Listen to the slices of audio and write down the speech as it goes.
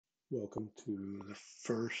Welcome to the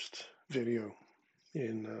first video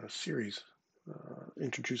in a series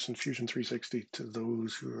introducing fusion360 to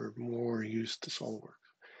those who are more used to SOLIDWORks.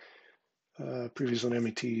 Previously on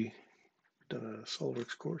MET, done a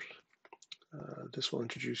SOLIDWORks course. This will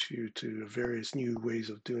introduce you to various new ways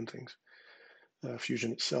of doing things.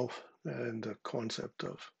 Fusion itself and the concept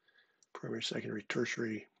of primary, secondary,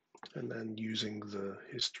 tertiary, and then using the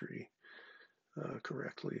history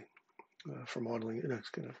correctly for modeling in a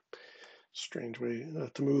kind of strange way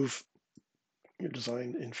to move your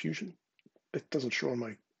design in Fusion. It doesn't show on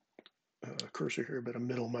my cursor here, but a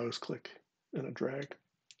middle mouse click and a drag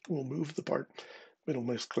will move the part. Middle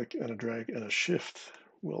mouse click and a drag and a shift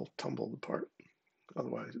will tumble the part.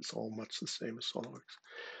 Otherwise, it's all much the same as SOLIDWORks.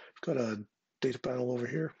 I've got a data panel over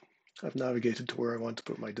here. I've navigated to where I want to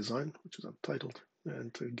put my design, which is untitled,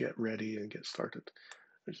 and to get ready and get started,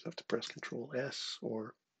 I just have to press Control S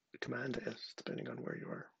or Command S, depending on where you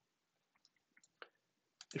are.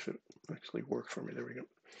 If it actually worked for me, there we go.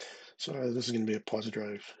 So this is going to be a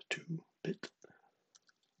fusion360 2-bit.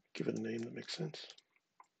 Give it a name that makes sense.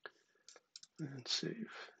 And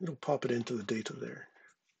save. It'll pop it into the data there.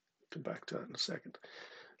 Come back to that in a second.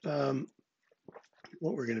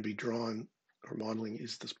 What we're going to be drawing or modeling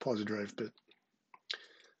is this fusion360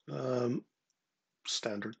 bit.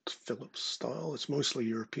 Standard Philips style. It's mostly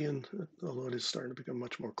European, although it is starting to become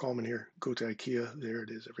much more common here. Go to IKEA, there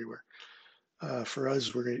it is everywhere. For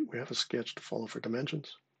us, we have a sketch to follow for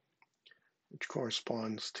dimensions, which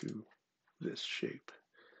corresponds to this shape.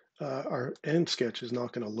 Our end sketch is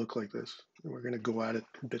not going to look like this. We're going to go at it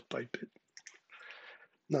bit by bit.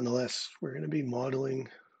 Nonetheless, we're going to be modeling.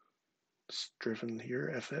 It's driven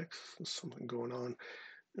here, FX. There's something going on.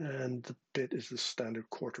 And the bit is the standard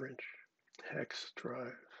 1/4 inch hex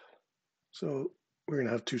drive. So we're going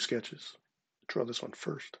to have two sketches. Draw this one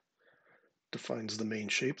first. Defines the main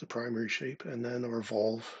shape, the primary shape, and then a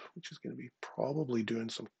revolve, which is going to be probably doing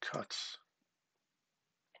some cuts.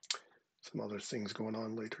 Some other things going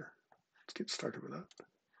on later. Let's get started with that.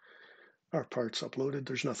 Our part's uploaded.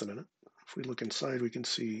 There's nothing in it. If we look inside, we can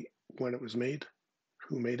see when it was made,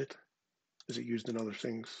 who made it, is it used in other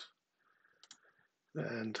things,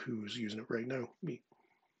 and who's using it right now, me.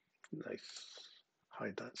 Nice.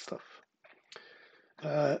 Hide that stuff.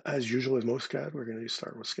 As usual with most CAD, we're going to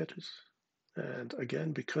start with sketches. And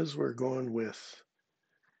again, because we're going with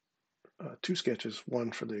two sketches,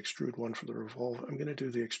 one for the extrude, one for the revolve, I'm going to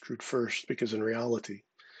do the extrude first because in reality,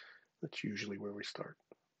 that's usually where we start.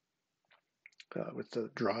 With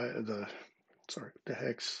the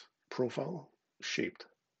hex profile shaped.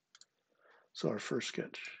 So our first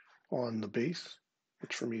sketch on the base,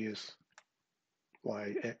 which for me is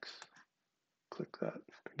YX, click that.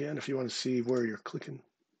 Again, if you want to see where you're clicking,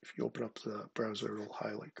 if you open up the browser, it'll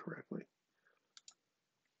highlight correctly.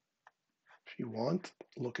 If you want,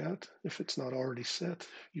 look at, if it's not already set,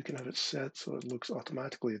 you can have it set so it looks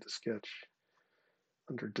automatically at the sketch.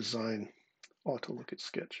 Under design, auto look at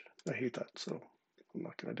sketch. I hate that, so I'm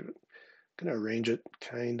not going to do it. I'm going to arrange it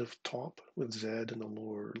kind of top with Z in the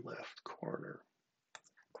lower left corner.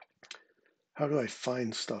 How do I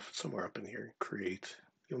find stuff somewhere up in here? Create.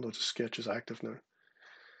 You'll notice sketch is active now.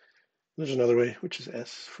 There's another way, which is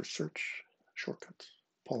S for search, shortcuts,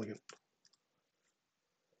 polygon.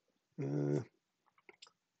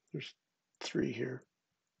 There's 3 here.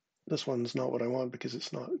 This one's not what I want because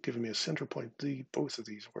it's not giving me a center point. Both of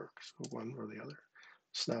these work, so one or the other.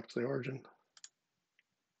 Snap to the origin.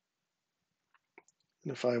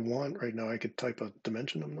 And if I want right now, I could type a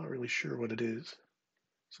dimension. I'm not really sure what it is.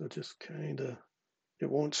 So just kind of, it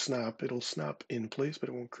won't snap. It'll snap in place, but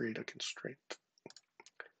it won't create a constraint.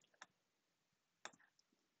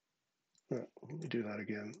 Let me do that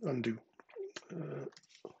again. Undo.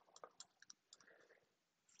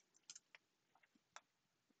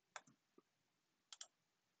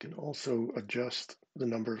 Can also adjust the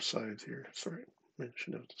number of sides here. Sorry, I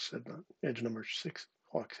should have said that. Edge number 6,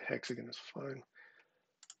 hexagon is fine.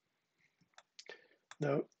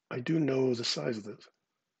 Now, I do know the size of this,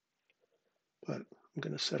 but I'm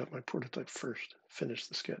going to set up my prototype first, finish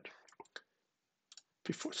the sketch.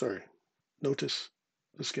 Notice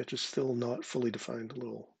the sketch is still not fully defined, a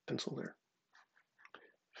little pencil there.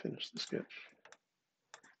 Finish the sketch.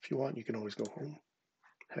 If you want, you can always go home.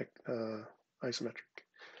 Isometric.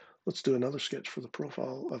 Let's do another sketch for the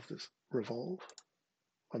profile of this revolve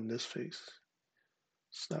on this face.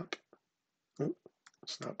 Snap. Oh,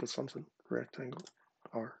 snap with something. Rectangle.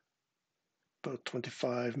 R. About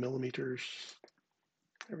 25 millimeters.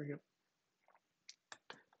 There we go.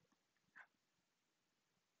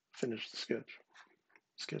 Finish the sketch.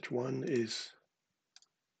 Sketch 1 is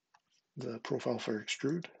the profile for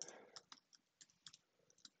extrude.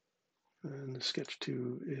 And the sketch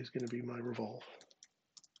 2 is going to be my revolve.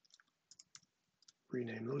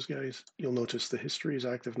 Rename those guys. You'll notice the history is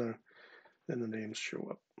active now, and the names show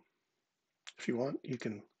up. If you want, you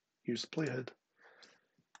can use the playhead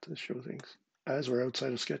to show things. As we're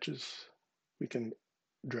outside of sketches, we can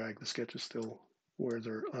drag the sketches still where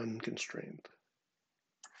they're unconstrained.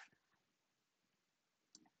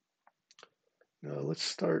 Now let's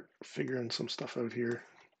start figuring some stuff out here.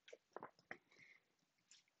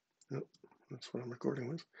 Oh, that's what I'm recording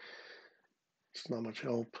with. It's not much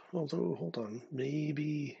help, although, hold on,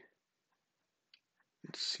 maybe,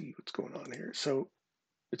 let's see what's going on here. So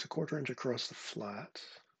it's a 1/4 inch across the flat,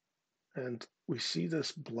 and we see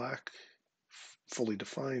this black fully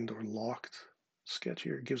defined or locked sketch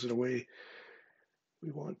here. It gives it away.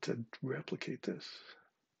 We want to replicate this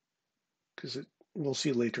because we'll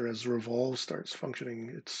see later as the revolve starts functioning,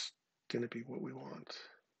 it's going to be what we want.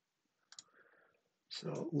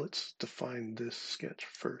 So let's define this sketch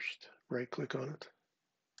first. Right click on it,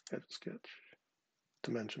 edit sketch,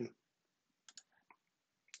 dimension,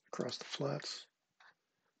 across the flats.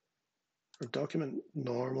 Our document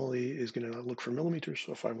normally is going to look for millimeters,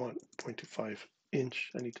 so if I want 0.25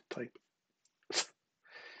 inch, I need to type,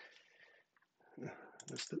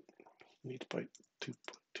 missed it, I need to type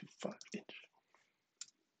 2.25 inch.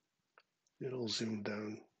 It'll zoom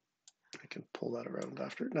down. I can pull that around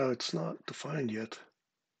after. Now it's not defined yet.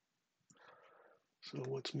 So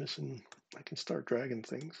what's missing? I can start dragging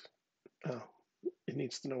things. Oh, it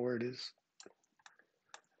needs to know where it is.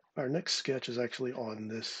 Our next sketch is actually on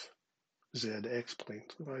this ZX plane.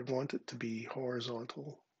 So I want it to be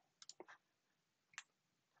horizontal.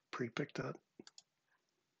 Pre-pick that.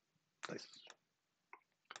 Nice.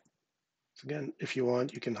 So again, if you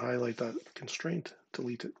want, you can highlight that constraint,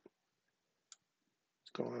 delete it.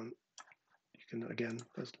 Let's go on. You can, again,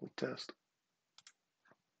 as a little test.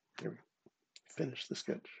 There we go. Finish the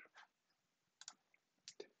sketch.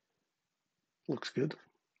 Looks good.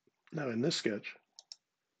 Now in this sketch,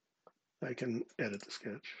 I can edit the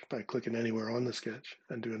sketch by clicking anywhere on the sketch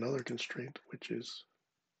and do another constraint, which is,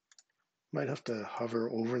 might have to hover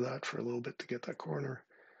over that for a little bit to get that corner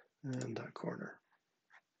and that corner.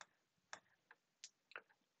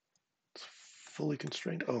 It's fully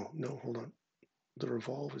constrained. Oh, no, hold on. The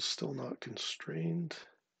revolve is still not constrained.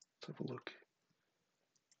 Let's have a look.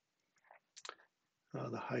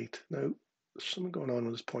 The height. Now, there's something going on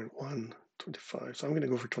with this 0.1, 25. So I'm going to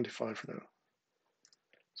go for 25 for now.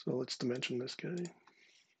 So let's dimension this guy.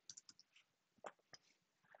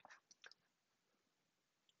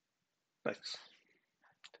 Nice.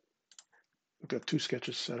 We've got 2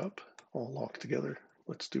 sketches set up, all locked together.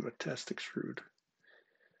 Let's do a test extrude.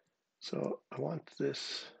 So I want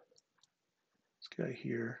this guy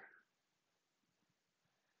here.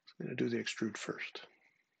 I'm going to do the extrude first.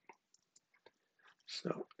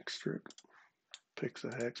 So extrude, pick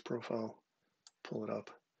the hex profile, pull it up.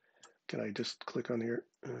 Can I just click on here?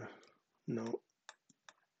 No.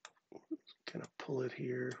 Can I pull it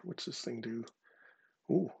here? What's this thing do?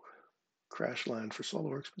 Ooh, crash land for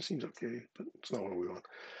SolidWorks, but it seems okay, but it's not what we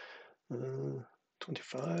want.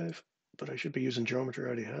 25, but I should be using geometry I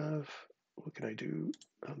already have. What can I do?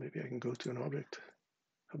 Maybe I can go to an object.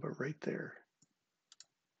 How about right there?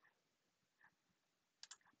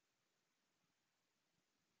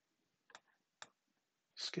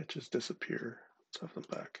 Sketches disappear. Let's have them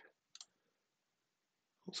back.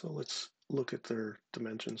 So let's look at their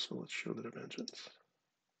dimensions. So let's show the dimensions.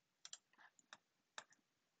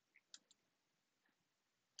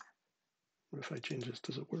 What if I change this?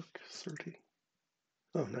 Does it work? 30.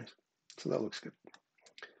 Oh, nice. So that looks good.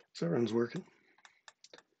 So everyone's working.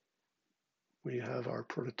 We have our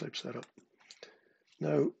prototype set up.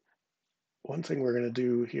 Now, one thing we're going to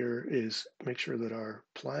do here is make sure that our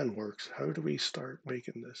plan works. How do we start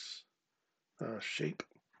making this shape?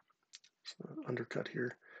 So undercut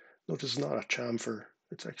here. Notice it's not a chamfer,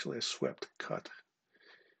 it's actually a swept cut.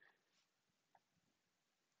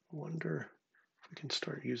 I wonder if we can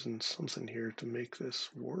start using something here to make this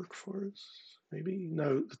work for us. Maybe.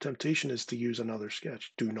 Now, the temptation is to use another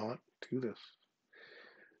sketch. Do not do this.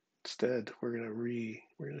 Instead, we're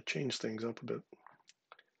gonna change things up a bit.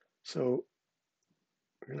 So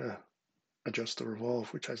we're gonna adjust the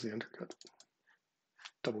revolve, which has the undercut.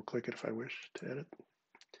 Double click it if I wish to edit.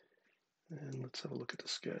 And let's have a look at the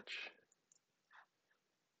sketch.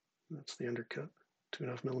 That's the undercut,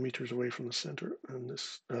 2.5 millimeters away from the center. And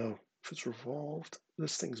this, oh, if it's revolved,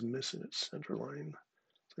 this thing's missing its center line.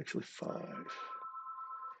 It's actually 5.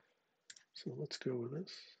 So let's go with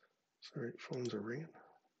this. Sorry, phones are ringing.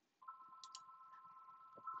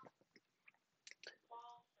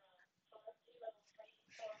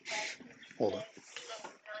 Hold on.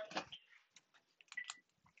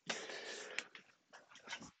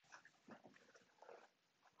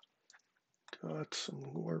 Got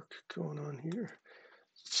some work going on here.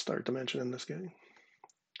 Start dimensioning this guy.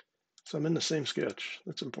 So I'm in the same sketch.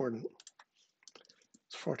 That's important.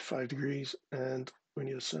 It's 45 degrees and we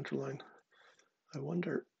need a center line. I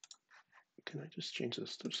wonder, can I just change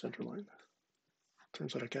this to center line?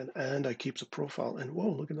 Turns out I can. And I keep the profile. And whoa,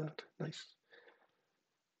 look at that. Nice.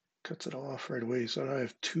 Cuts it off right away. So now I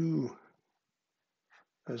have two,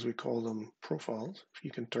 as we call them, profiles.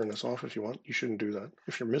 You can turn this off if you want. You shouldn't do that.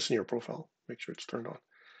 If you're missing your profile, make sure it's turned on.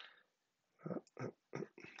 That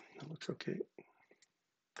looks okay.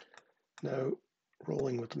 Now,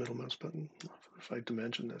 rolling with the middle mouse button. If I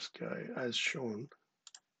dimension this guy as shown,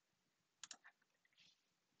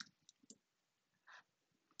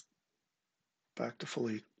 back to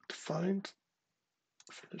fully defined,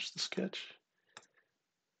 finish the sketch.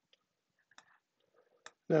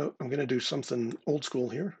 Now I'm going to do something old school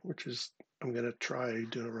here, which is I'm going to try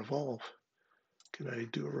doing a revolve. Can I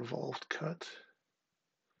do a revolved cut?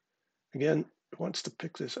 Again, it wants to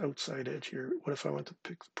pick this outside edge here. What if I want to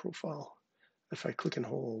pick the profile? If I click and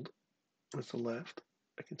hold with the left,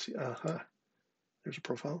 I can see, aha, there's a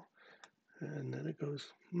profile. And then it goes,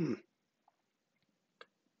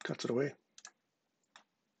 cuts it away.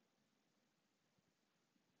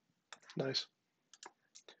 Nice.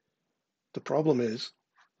 The problem is,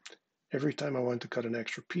 every time I want to cut an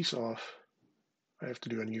extra piece off, I have to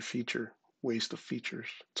do a new feature, waste of features.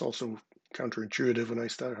 It's also counterintuitive when I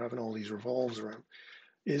start having all these revolves around.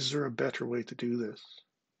 Is there a better way to do this?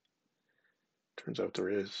 Turns out there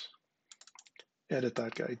is. Edit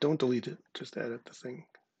that guy. Don't delete it, just edit the thing.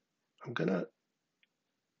 I'm gonna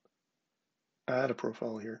add a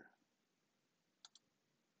profile here.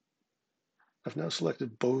 I've now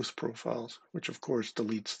selected both profiles, which of course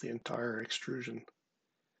deletes the entire extrusion.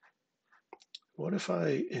 What if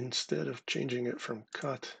I, instead of changing it from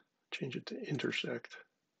cut, change it to intersect?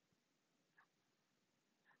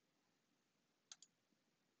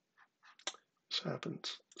 This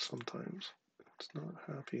happens sometimes. It's not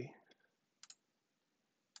happy.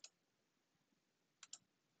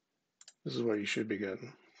 This is what you should be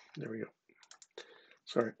getting. There we go.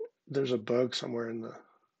 Sorry, there's a bug somewhere in the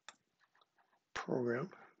program.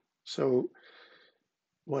 So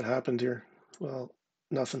what happened here? Well,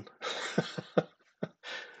 nothing.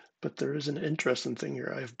 But there is an interesting thing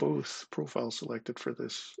here. I have both profiles selected for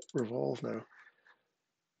this revolve now.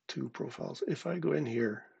 Two profiles. If I go in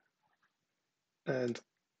here and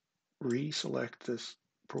reselect this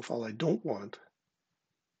profile I don't want,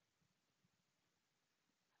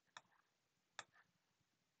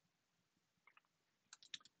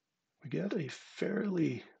 we get a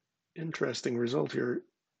fairly interesting result here.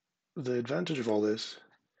 The advantage of all this,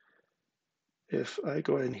 if I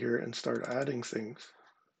go in here and start adding things,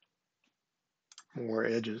 more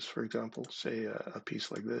edges, for example, say a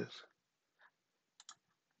piece like this,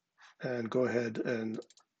 and go ahead and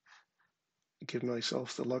give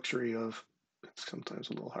myself the luxury of, it's sometimes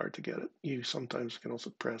a little hard to get it. You sometimes can also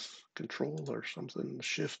press Control or something,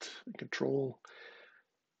 Shift, Control.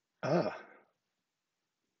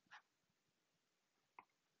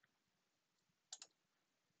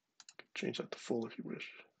 Change that to full if you wish.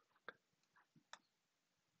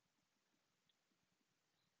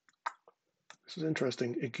 This is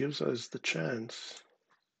interesting. It gives us the chance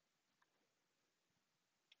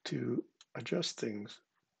to adjust things.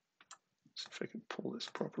 See if I can pull this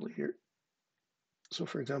properly here. So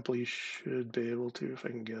for example, you should be able to, if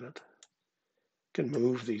I can get it, can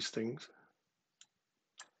move these things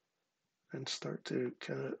and start to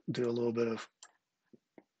kind of do a little bit of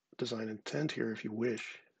design intent here if you wish.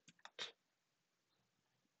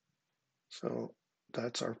 So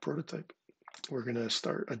that's our prototype. We're going to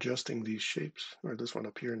start adjusting these shapes, or this one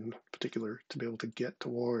up here in particular, to be able to get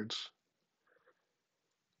towards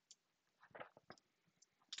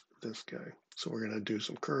this guy. So we're going to do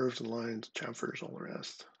some curves and lines, chamfers, all the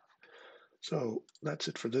rest. So that's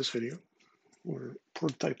it for this video. We're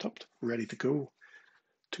prototyped up, ready to go.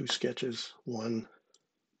 Two sketches, one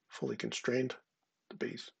fully constrained, the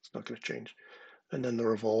base, it's not going to change. And then the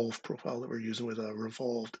revolve profile that we're using with a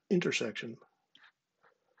revolved intersection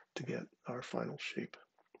to get our final shape.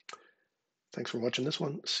 Thanks for watching this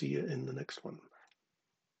one. See you in the next one.